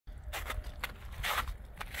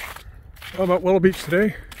I'm at Willow Beach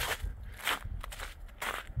today.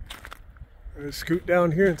 I'm gonna scoot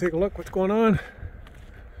down here and take a look what's going on.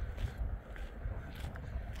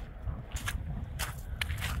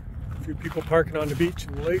 A few people parking on the beach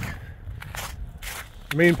and the lake.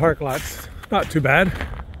 The main park lot's not too bad.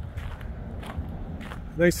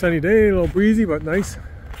 Nice sunny day, a little breezy but nice.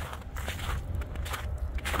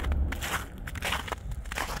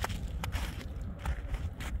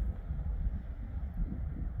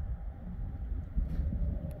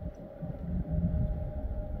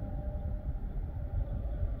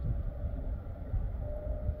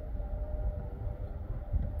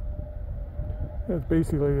 It's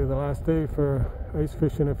basically the last day for ice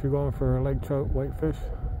fishing if you're going for lake trout, whitefish.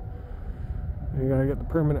 You gotta get the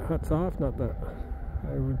permanent huts off. Not that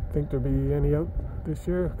I would think there'd be any out this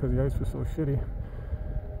year because the ice was so shitty.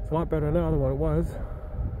 It's a lot better now than what it was.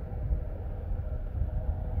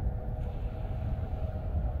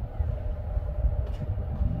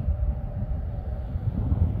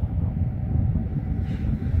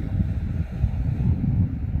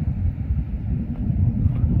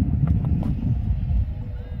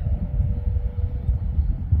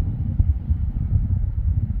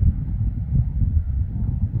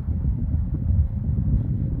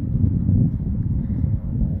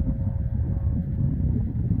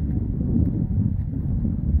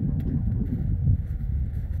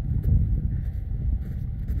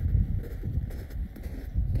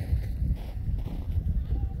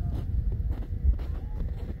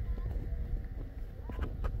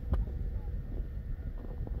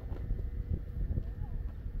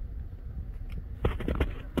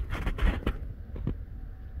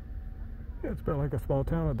 It's been like a small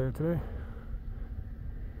town out there today.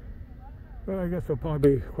 But I guess there'll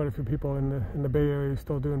probably be quite a few people in the Bay Area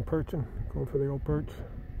still doing perching, going for the old perch.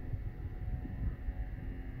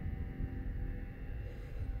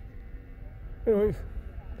 Anyways,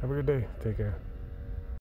 have a good day. Take care.